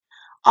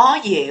Are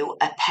you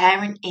a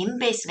parent in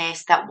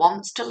business that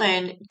wants to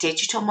learn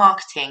digital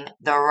marketing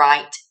the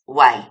right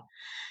way?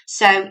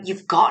 So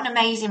you've got an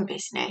amazing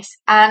business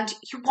and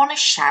you want to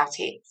shout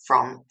it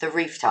from the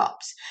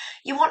rooftops.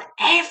 You want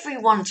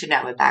everyone to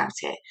know about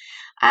it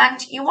and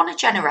you want to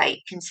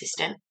generate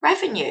consistent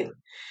revenue.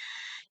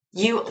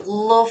 You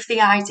love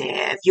the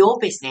idea of your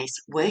business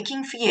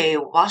working for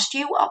you whilst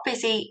you are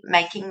busy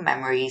making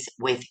memories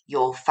with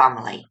your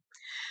family.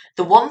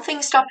 The one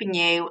thing stopping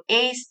you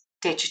is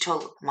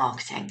digital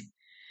marketing.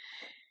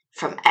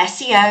 From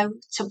SEO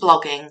to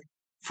blogging,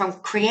 from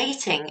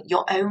creating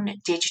your own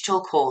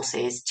digital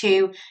courses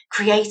to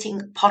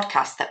creating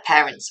podcasts that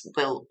parents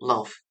will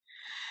love.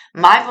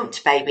 My Bump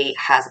to Baby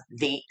has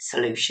the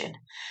solution.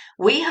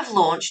 We have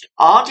launched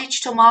our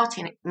digital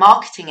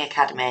marketing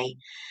academy,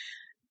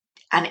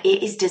 and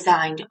it is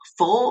designed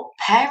for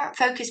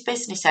parent-focused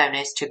business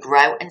owners to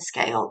grow and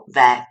scale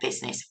their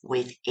business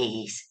with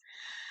ease.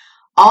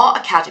 Our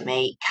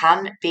academy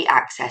can be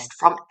accessed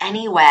from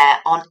anywhere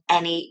on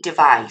any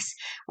device,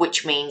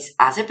 which means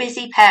as a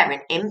busy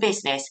parent in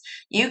business,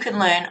 you can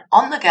learn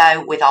on the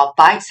go with our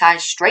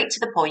bite-sized, straight to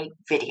the point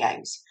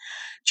videos.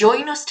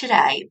 Join us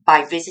today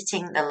by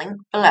visiting the link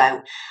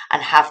below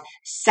and have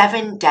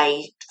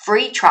 7-day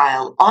free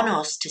trial on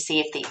us to see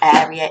if the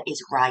area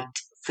is right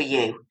for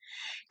you.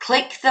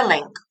 Click the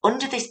link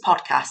under this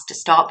podcast to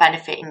start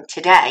benefiting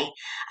today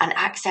and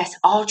access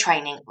our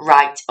training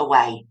right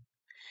away.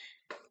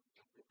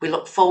 We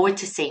look forward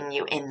to seeing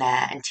you in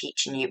there and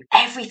teaching you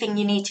everything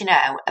you need to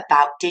know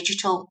about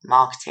digital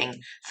marketing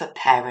for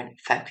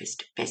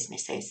parent-focused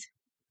businesses.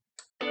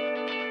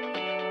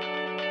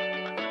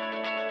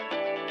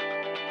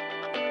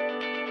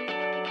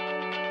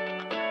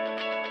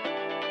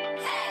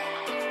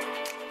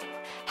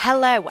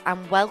 Hello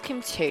and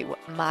welcome to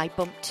My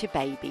Bump to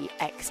Baby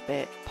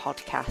Expert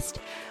Podcast,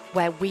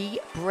 where we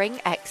bring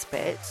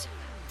experts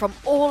from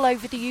all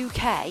over the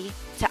UK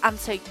to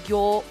answer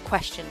your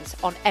questions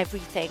on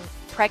everything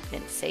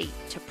pregnancy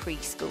to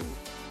preschool.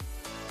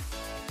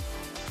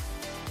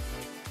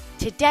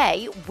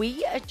 Today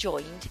we are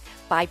joined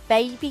by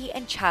baby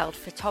and child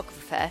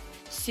photographer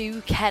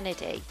Sue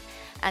Kennedy,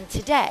 and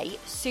today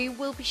Sue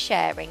will be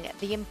sharing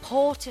the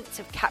importance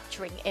of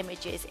capturing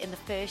images in the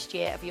first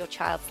year of your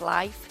child's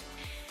life,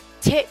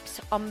 tips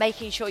on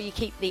making sure you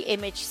keep the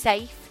image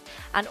safe,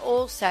 and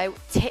also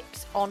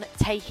tips on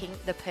taking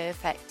the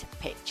perfect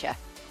picture.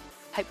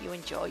 Hope you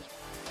enjoy.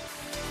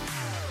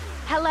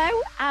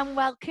 Hello and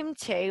welcome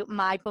to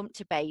My Bump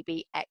to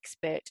Baby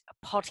Expert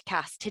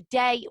Podcast.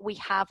 Today we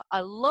have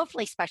a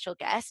lovely special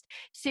guest,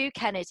 Sue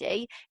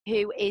Kennedy,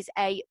 who is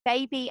a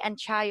baby and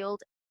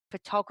child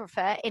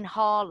photographer in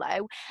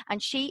Harlow,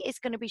 and she is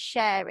going to be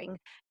sharing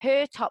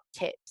her top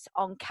tips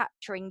on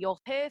capturing your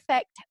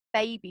perfect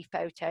baby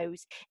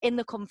photos in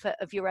the comfort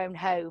of your own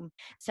home.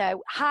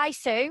 So, hi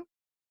Sue.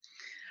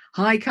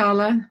 Hi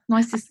Carla,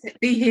 nice to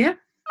be here.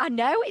 I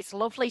know, it's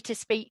lovely to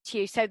speak to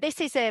you. So this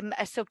is a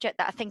subject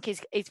that I think is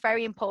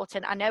very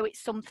important. I know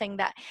it's something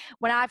that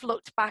when I've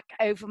looked back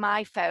over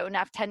my phone,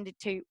 I've tended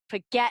to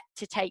forget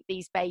to take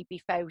these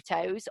baby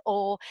photos,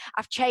 or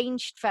I've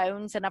changed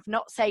phones and I've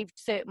not saved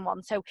certain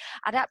ones. So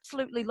I'd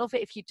absolutely love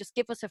it if you just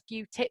give us a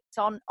few tips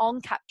on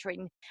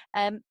capturing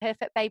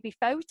perfect baby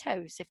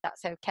photos, if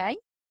that's okay.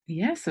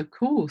 Yes, of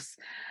course.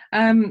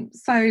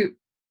 So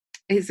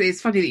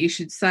it's funny that you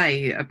should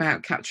say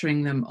about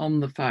capturing them on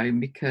the phone,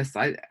 because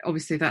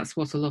obviously that's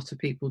what a lot of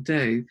people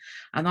do.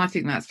 And I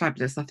think that's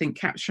fabulous. I think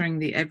capturing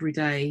the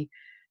everyday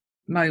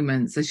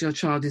moments as your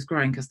child is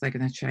growing, because they're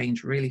going to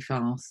change really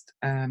fast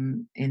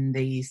in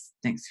these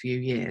next few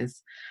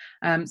years.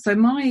 So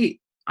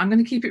I'm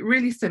going to keep it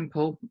really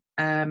simple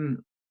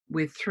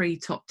with 3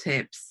 top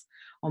tips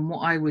on what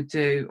I would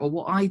do, or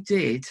what I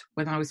did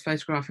when I was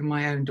photographing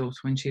my own daughter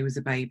when she was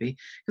a baby.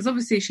 Because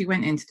obviously she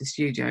went into the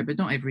studio, but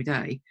not every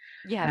day.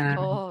 Yeah, of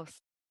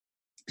course.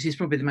 She's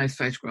probably the most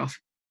photographed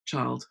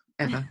child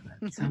ever.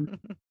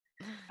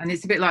 And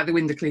it's a bit like the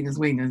window cleaners'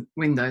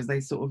 windows.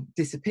 They sort of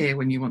disappear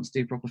when you want to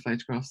do proper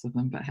photographs of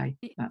them. But hey,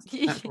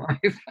 that's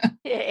life.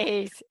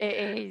 It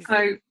is.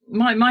 So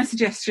my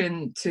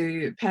suggestion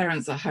to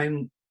parents at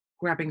home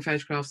grabbing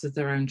photographs of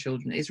their own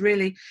children is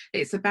really,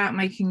 it's about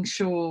making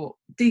sure,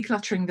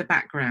 decluttering the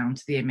background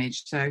to the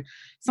image. So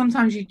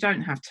sometimes you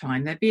don't have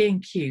time, they're being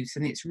cute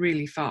and it's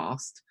really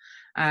fast,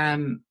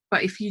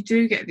 but if you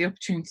do get the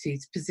opportunity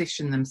to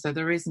position them so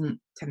there isn't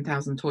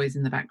 10,000 toys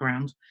in the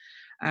background,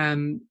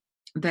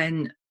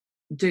 then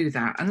do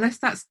that, unless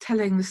that's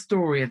telling the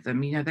story of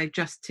them. You know, they've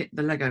just tipped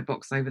the Lego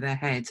box over their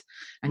head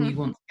and you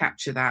want to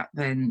capture that,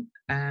 then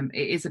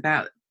it is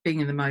about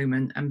being in the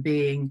moment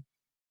and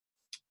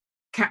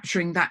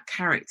capturing that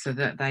character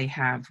that they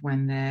have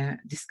when they're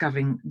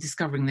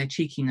discovering their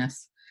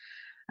cheekiness.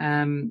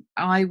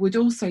 I would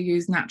also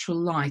use natural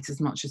light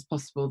as much as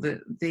possible.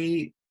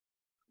 The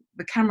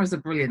cameras are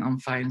brilliant on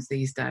phones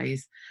these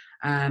days,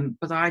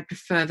 but I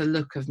prefer the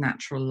look of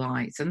natural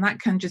light, and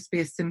that can just be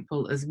as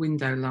simple as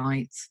window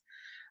light,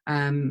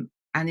 and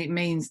it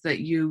means that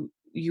you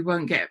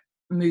won't get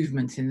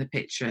movement in the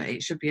picture.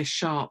 It should be a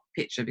sharp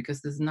picture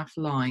because there's enough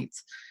light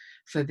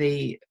for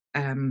the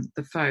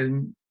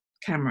phone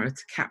camera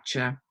to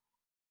capture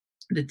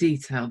the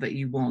detail that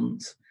you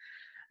want.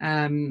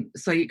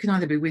 So it can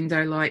either be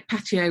window light,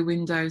 patio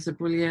windows are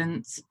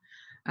brilliant.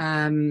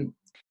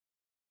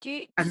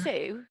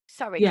 Sue,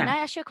 sorry, yeah. can I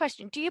ask you a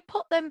question? Do you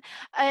put them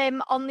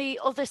on the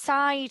other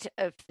side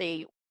of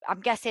the,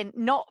 I'm guessing,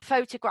 not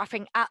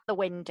photographing at the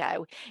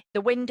window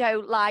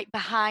light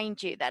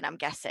behind you then, I'm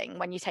guessing,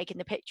 when you're taking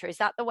the picture? Is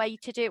that the way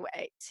to do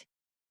it?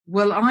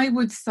 Well, I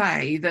would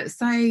say that,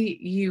 say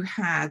you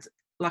had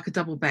like a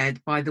double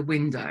bed by the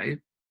window.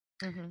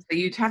 Mm-hmm. So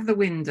you'd have the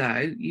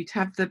window, you'd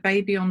have the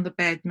baby on the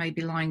bed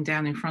maybe lying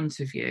down in front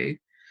of you,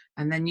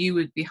 and then you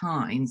would be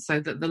behind so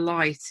that the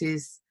light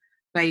is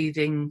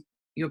bathing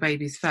your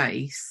baby's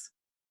face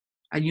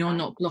and you're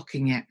not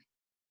blocking it.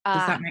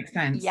 Does that make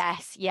sense?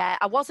 Yes, yeah.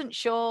 I wasn't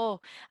sure.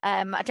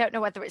 I don't know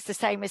whether it's the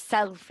same as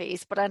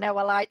selfies, but I know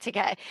I like to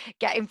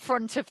get in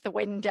front of the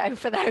window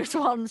for those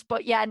ones.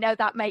 But yeah, no,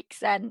 that makes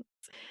sense.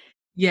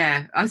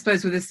 Yeah, I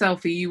suppose with a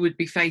selfie you would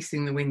be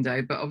facing the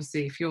window, but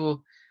obviously if you're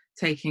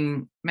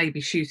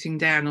maybe shooting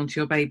down onto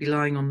your baby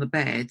lying on the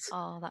bed.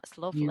 Oh, that's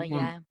lovely.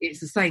 Yeah, it's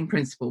the same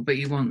principle, but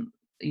you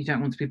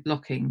don't want to be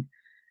blocking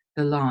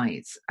the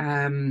light.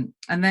 And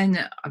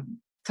then I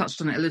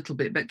touched on it a little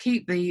bit, but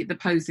keep the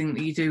posing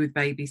that you do with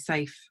babies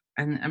safe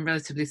and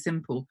relatively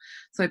simple.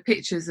 So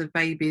pictures of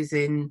babies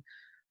in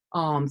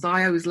arms.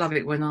 I always love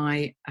it when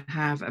I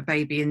have a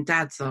baby in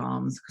dad's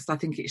arms because I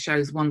think it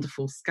shows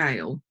wonderful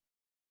scale.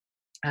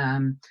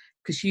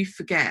 Because you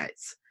forget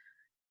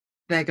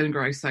they're going to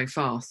grow so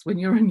fast. When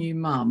you're a new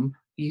mum,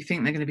 you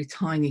think they're going to be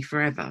tiny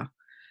forever.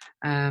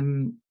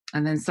 And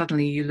then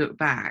suddenly you look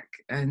back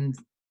and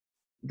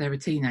they're a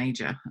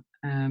teenager.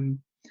 And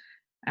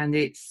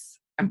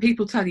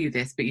people tell you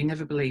this, but you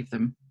never believe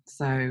them.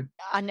 So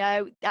I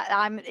know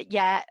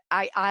that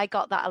I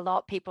got that a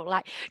lot. People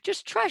like,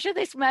 just treasure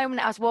this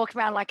moment. I was walking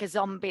around like a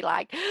zombie,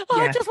 like,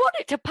 I just want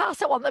it to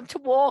pass. I want them to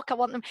walk.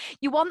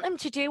 You want them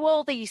to do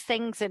all these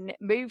things and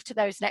move to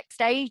those next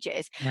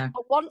stages. Yeah.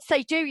 But once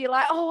they do, you're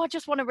like, I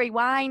just want to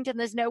rewind, and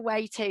there's no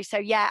way to. So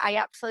yeah, I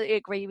absolutely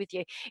agree with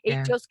you.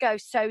 It does go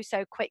so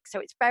quick.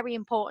 So it's very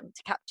important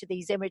to capture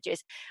these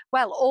images.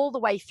 Well, all the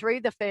way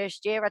through the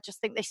first year, I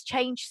just think this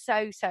changed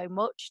so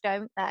much,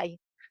 don't they?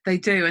 They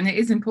do, and it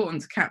is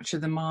important to capture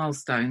the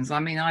milestones.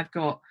 I mean, I've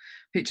got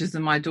pictures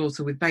of my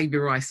daughter with baby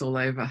rice all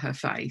over her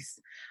face,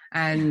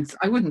 and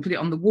I wouldn't put it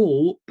on the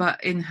wall,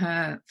 but in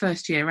her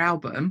first year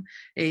album,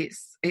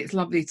 it's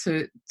lovely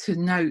to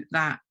note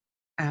that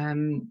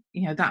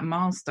that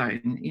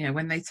milestone,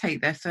 when they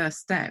take their first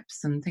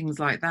steps and things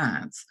like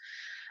that.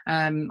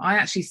 I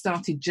actually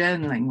started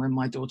journaling when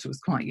my daughter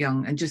was quite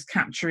young and just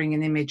capturing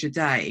an image a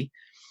day.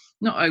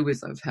 Not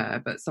always of her,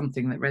 but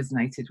something that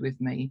resonated with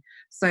me.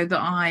 So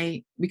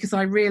that because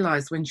I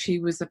realised when she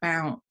was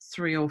about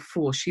 3 or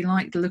 4, she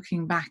liked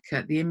looking back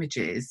at the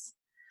images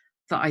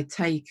that I'd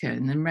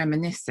taken and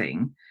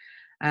reminiscing.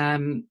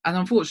 And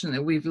unfortunately,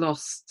 we've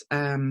lost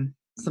some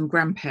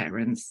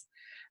grandparents.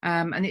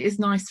 And it is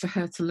nice for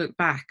her to look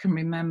back and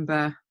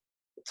remember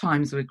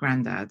times with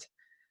Grandad.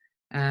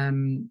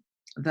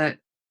 That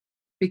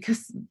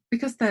because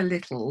they're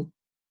little,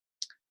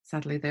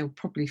 sadly, they'll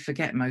probably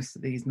forget most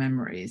of these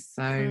memories.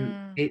 So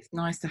it's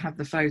nice to have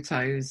the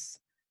photos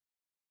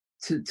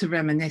to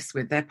reminisce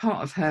with. They're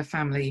part of her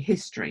family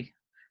history.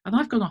 And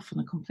I've gone off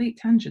on a complete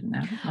tangent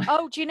now.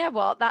 Oh, do you know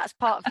what? That's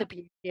part of the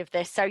beauty of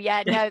this. So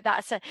yeah,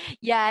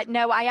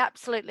 no, I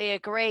absolutely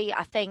agree.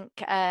 I think,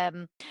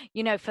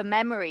 for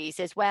memories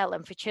as well,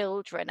 and for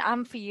children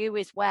and for you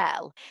as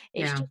well,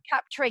 it's just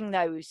capturing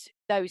those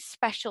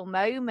special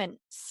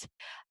moments.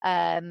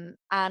 And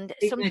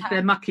even if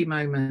they're mucky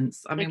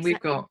moments. I mean,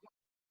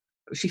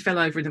 she fell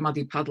over in a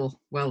muddy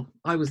puddle. Well,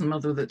 I was the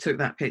mother that took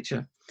that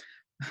picture.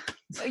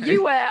 So.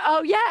 You were,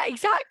 oh yeah,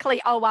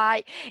 exactly. Oh,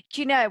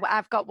 do you know,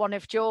 I've got one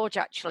of George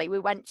actually. We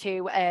went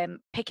to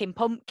picking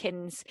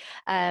pumpkins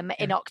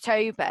in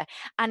October,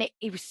 and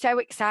he was so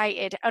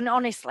excited, and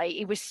honestly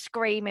he was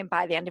screaming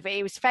by the end of it.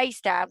 He was face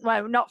down,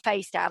 well, not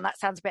face down, that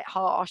sounds a bit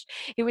harsh.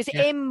 He was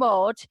in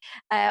mud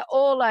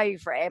all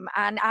over him,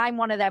 and I'm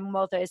one of them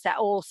mothers that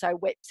also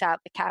whips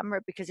out the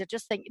camera because I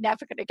just think you're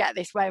never going to get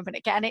this moment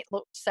again. It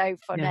looked so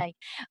funny.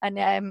 And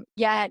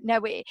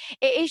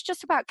it is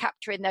just about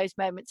capturing those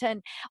moments.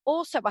 And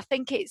also, I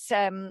think it's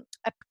a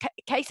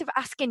case of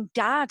asking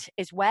dad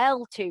as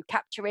well to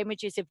capture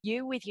images of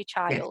you with your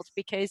child,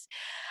 because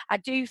I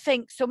do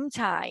think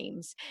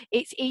sometimes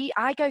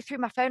I go through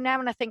my phone now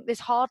and I think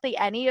there's hardly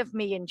any of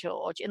me and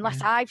George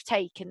unless I've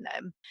taken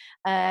them,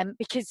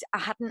 because I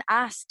hadn't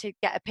asked to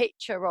get a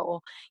picture,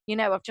 or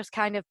I've just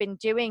kind of been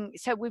doing.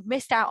 So we've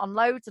missed out on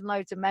loads and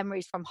loads of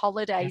memories from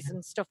holidays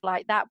and stuff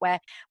like that where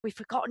we've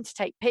forgotten to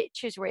take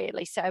pictures,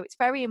 really. So it's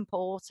very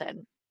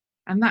important.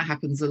 And that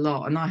happens a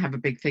lot. And I have a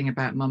big thing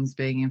about mums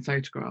being in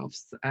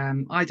photographs.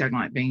 I don't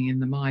like being in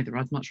them either.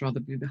 I'd much rather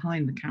be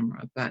behind the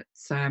camera. But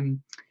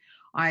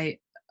I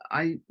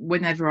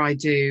whenever I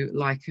do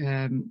like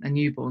a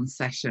newborn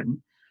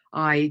session,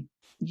 I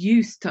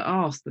used to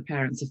ask the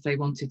parents if they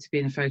wanted to be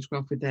in a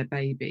photograph with their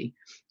baby.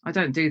 I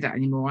don't do that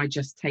anymore. I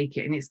just take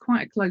it, and it's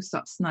quite a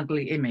close-up,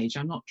 snuggly image.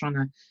 I'm not trying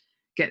to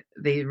get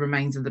the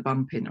remains of the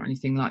bump in or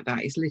anything like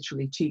that. It's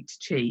literally cheek to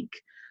cheek.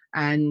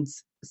 And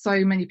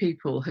so many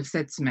people have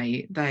said to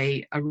me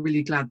they are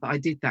really glad that I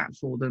did that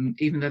for them,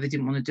 even though they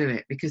didn't want to do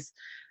it, because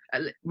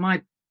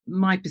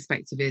my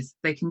perspective is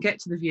they can get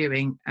to the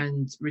viewing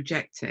and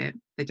reject it.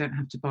 They don't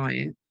have to buy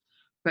it.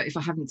 But if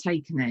I haven't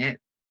taken it,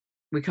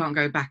 we can't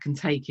go back and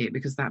take it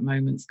because that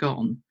moment's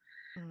gone.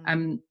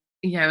 You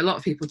know, a lot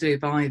of people do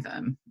buy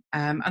them.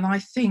 And I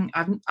think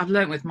I've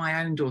learned with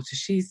my own daughter,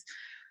 she's,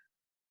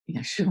 you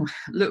know, she'll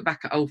look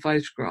back at old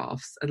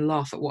photographs and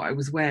laugh at what I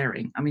was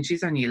wearing. I mean,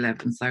 she's only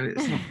 11, so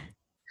it's not,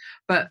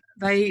 but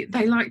they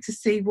like to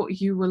see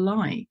what you were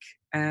like.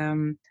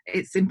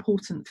 It's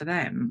important for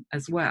them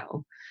as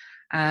well.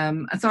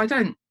 And so I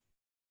don't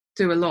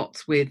do a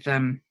lot with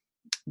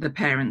the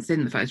parents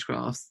in the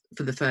photographs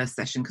for the first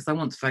session, because I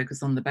want to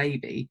focus on the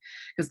baby,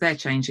 because they're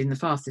changing the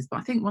fastest. But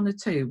I think 1 or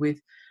 2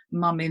 with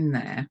mum in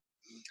there.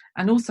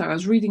 And also I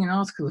was reading an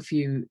article a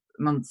few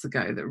months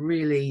ago that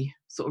really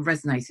sort of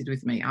resonated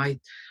with me. I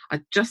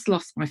just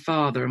lost my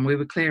father, and we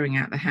were clearing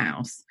out the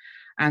house,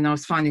 and I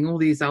was finding all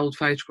these old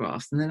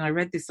photographs. And then I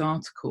read this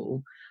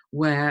article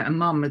where a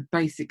mum had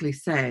basically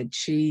said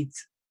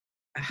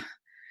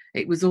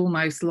it was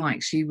almost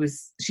like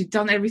she'd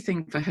done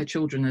everything for her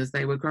children as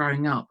they were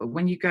growing up, but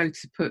when you go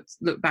to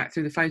look back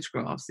through the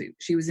photographs,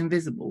 she was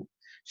invisible.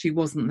 She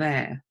wasn't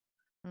there.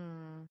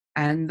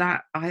 And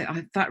that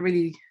that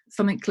really,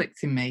 something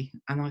clicked in me,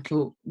 and I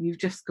thought, you've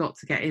just got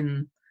to get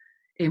in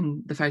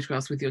the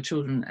photographs with your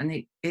children,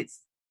 and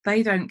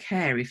they don't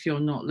care if you're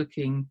not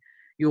looking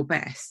your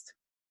best.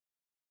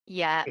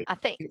 Yeah, I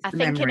think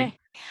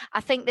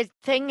the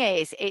thing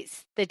is,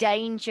 it's the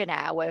danger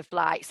now of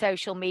like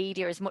social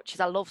media. As much as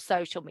I love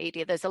social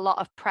media, there's a lot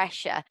of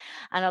pressure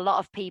and a lot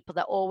of people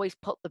that always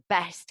put the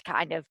best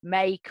kind of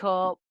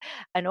makeup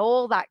and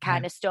all that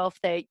kind of stuff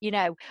that, you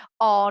know,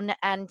 on.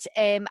 And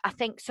I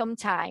think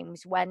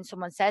sometimes when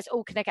someone says,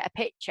 "Oh, can I get a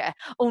picture?"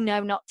 "Oh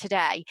no, not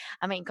today."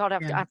 I mean, God,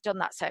 I've done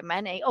that so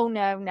many. "Oh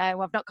no,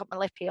 I've not got my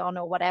lippy on,"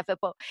 or whatever.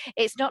 But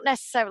it's not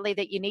necessarily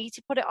that you need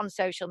to put it on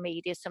social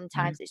media.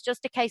 Sometimes it's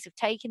just a case of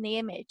taking the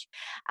image.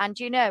 And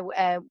you know,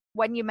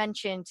 when you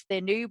mentioned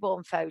the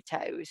newborn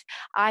photos,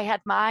 I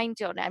had mine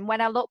done, and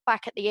when I look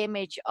back at the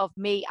image of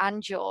me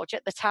and George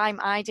at the time,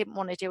 I didn't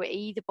want to do it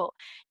either, but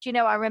do you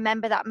know, I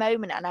remember that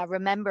moment, and I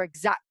remember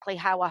exactly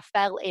how I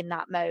felt in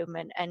that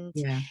moment. And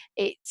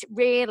it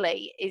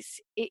really is,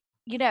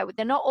 you know,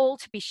 they're not all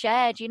to be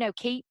shared. You know,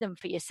 keep them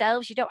for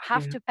yourselves. You don't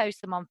have to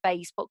post them on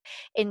Facebook,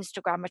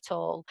 Instagram at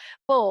all,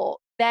 but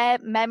they're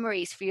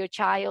memories for your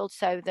child,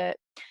 so that,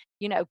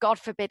 you know, God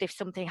forbid if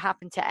something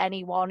happened to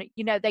anyone,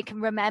 you know, they can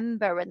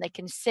remember and they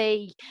can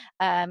see,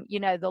 you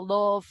know, the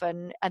love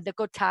and the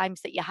good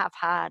times that you have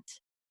had.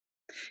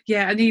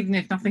 Yeah, and even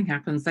if nothing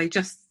happens, they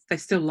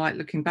still like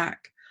looking back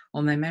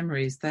on their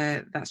memories.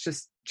 That's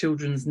just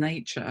children's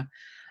nature.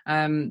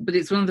 But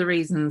it's one of the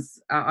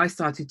reasons I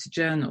started to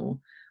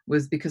journal,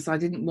 was because I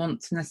didn't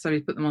want to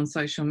necessarily put them on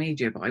social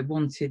media, but I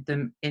wanted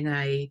them in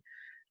a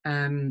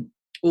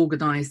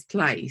organised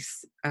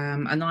place,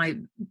 and I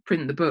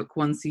print the book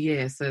once a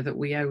year so that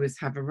we always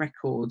have a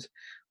record,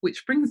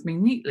 which brings me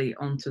neatly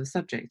onto the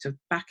subject of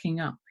backing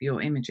up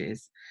your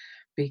images,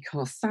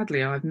 because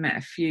sadly I've met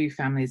a few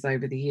families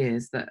over the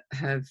years that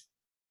have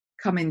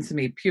come into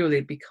me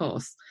purely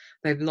because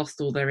they've lost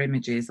all their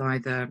images,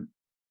 either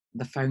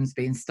the phone's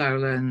been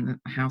stolen,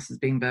 the house has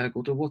been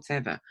burgled, or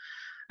whatever,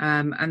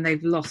 and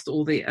they've lost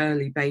all the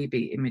early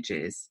baby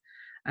images,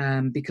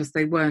 because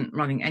they weren't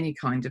running any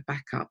kind of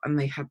backup and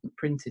they hadn't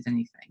printed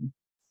anything.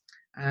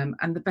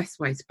 And the best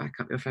way to back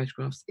up your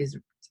photographs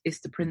is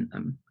to print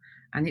them.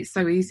 And it's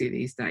so easy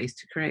these days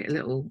to create a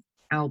little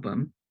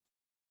album,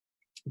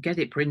 get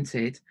it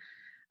printed,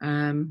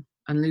 and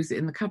lose it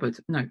in the cupboard.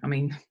 No, I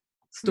mean,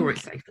 store it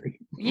safely.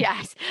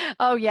 Yes.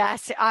 Oh,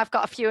 yes. I've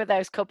got a few of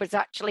those cupboards,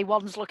 actually.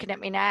 One's looking at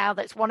me now.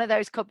 That's one of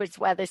those cupboards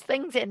where there's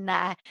things in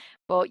there.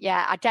 But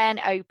yeah, I daren't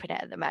open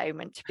it at the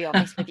moment, to be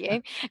honest with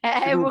you.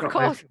 It will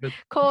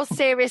cause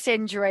serious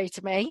injury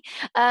to me.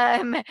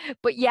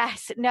 But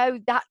yes, no,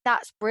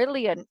 that's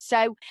brilliant.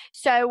 So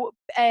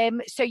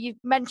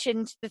you've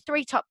mentioned the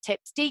 3 top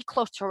tips: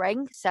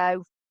 decluttering.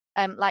 So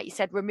like you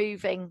said,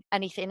 removing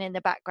anything in the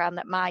background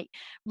that might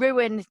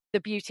ruin the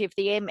beauty of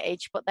the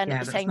image, but then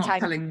at the same time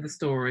telling the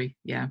story.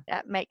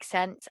 That makes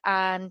sense.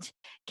 And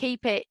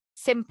keep it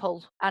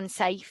simple and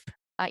safe,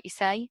 like you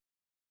say.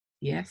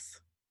 Yes.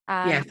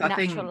 And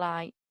natural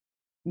light.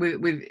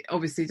 We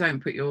obviously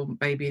don't put your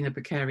baby in a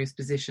precarious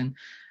position,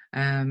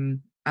 and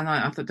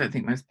I don't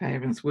think most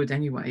parents would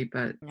anyway,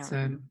 but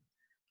no.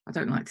 I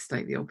don't like to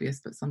state the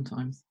obvious, but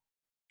sometimes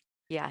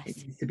it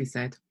needs to be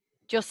said.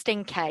 Just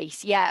in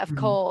case. Yeah, of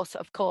course.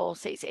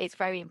 It's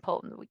very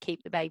important that we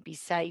keep the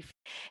babies safe.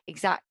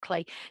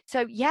 Exactly.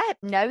 So yeah,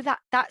 no,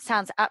 that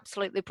sounds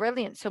absolutely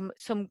brilliant.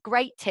 Some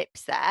great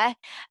tips there.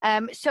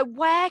 So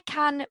where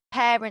can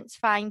parents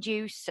find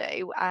you,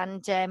 Sue,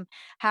 and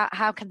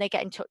how can they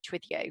get in touch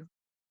with you?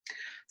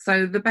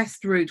 So the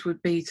best route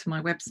would be to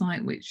my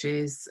website, which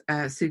is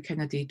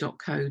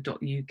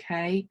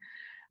suekennedy.co.uk,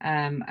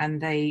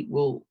 and they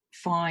will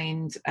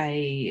find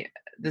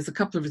there's a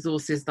couple of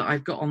resources that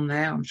I've got on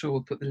there. I'm sure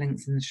we'll put the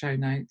links in the show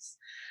notes.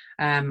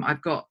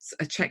 I've got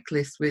a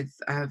checklist with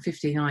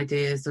 15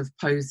 ideas of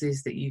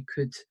poses that you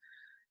could,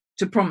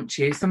 to prompt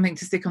you, something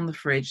to stick on the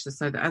fridge,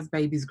 so that as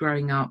baby's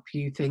growing up,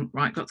 you think,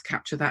 right, got to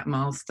capture that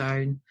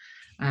milestone,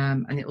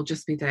 and it'll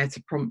just be there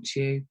to prompt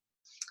you.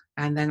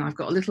 And then I've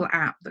got a little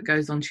app that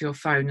goes onto your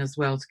phone as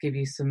well to give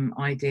you some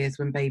ideas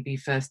when baby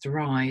first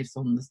arrives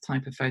on the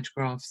type of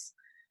photographs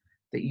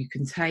that you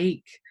can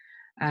take.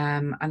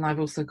 And I've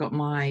also got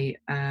my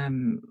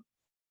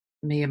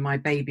Me and My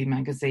Baby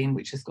magazine,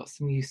 which has got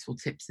some useful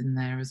tips in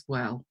there as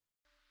well.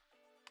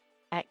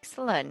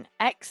 Excellent,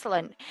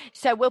 excellent.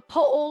 So we'll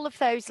put all of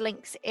those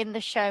links in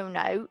the show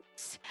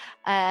notes.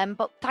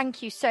 But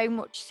thank you so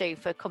much, Sue,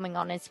 for coming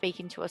on and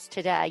speaking to us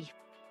today.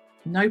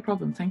 No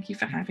problem. Thank you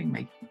for having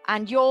me.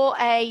 And you're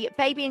a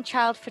baby and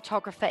child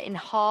photographer in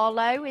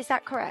Harlow, is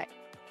that correct?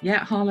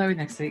 Yeah, Harlow in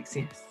Essex,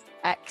 yes.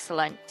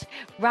 Excellent.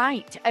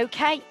 Right,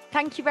 okay.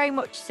 Thank you very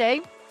much,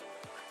 Sue.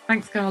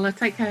 Thanks, Carla.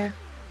 Take care.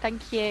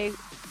 Thank you.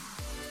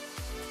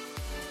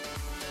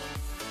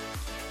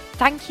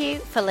 Thank you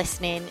for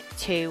listening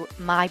to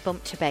My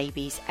Bump to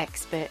Babies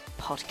Expert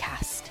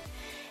Podcast.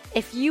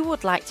 If you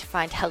would like to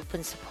find help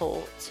and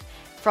support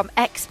from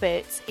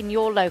experts in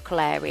your local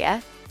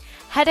area,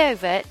 head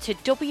over to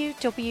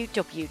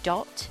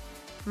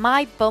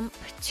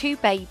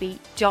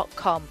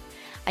www.mybumptobaby.com,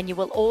 and you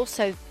will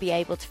also be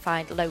able to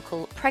find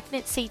local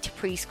pregnancy to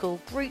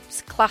preschool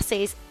groups,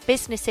 classes,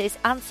 businesses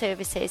and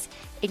services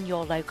in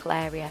your local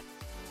area.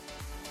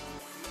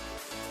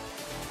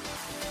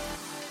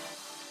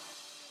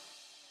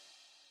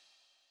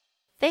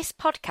 This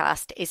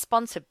podcast is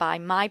sponsored by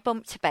My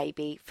Bump to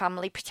Baby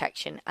Family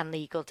Protection and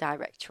Legal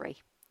Directory.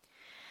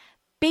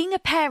 Being a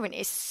parent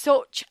is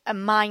such a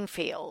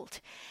minefield.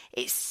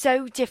 It's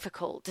so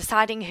difficult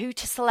deciding who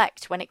to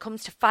select when it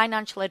comes to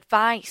financial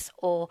advice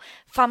or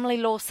family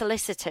law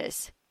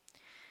solicitors.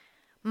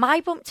 My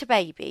Bump to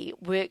Baby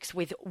works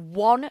with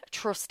one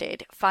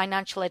trusted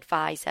financial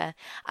advisor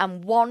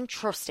and one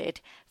trusted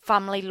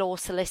family law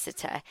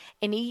solicitor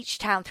in each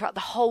town throughout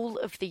the whole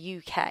of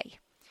the UK.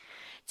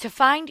 To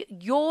find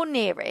your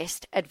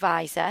nearest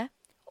advisor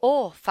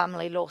or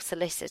family law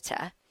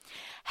solicitor,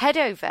 head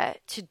over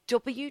to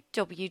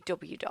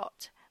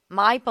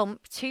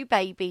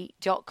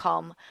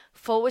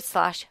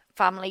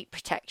www.mybumptobaby.com/family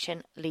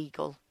protection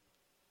legal.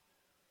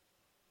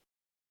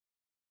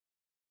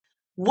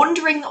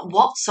 Wondering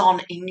what's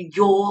on in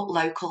your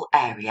local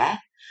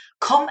area?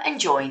 Come and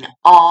join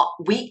our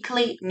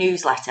weekly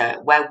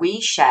newsletter where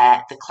we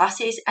share the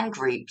classes and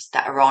groups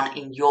that are on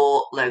in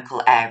your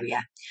local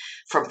area.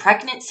 From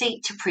pregnancy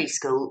to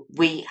preschool,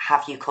 we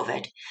have you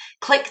covered.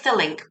 Click the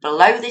link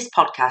below this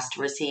podcast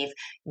to receive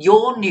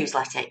your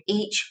newsletter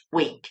each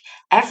week,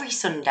 every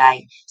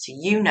Sunday, so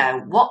you know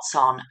what's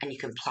on and you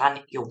can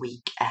plan your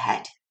week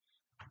ahead.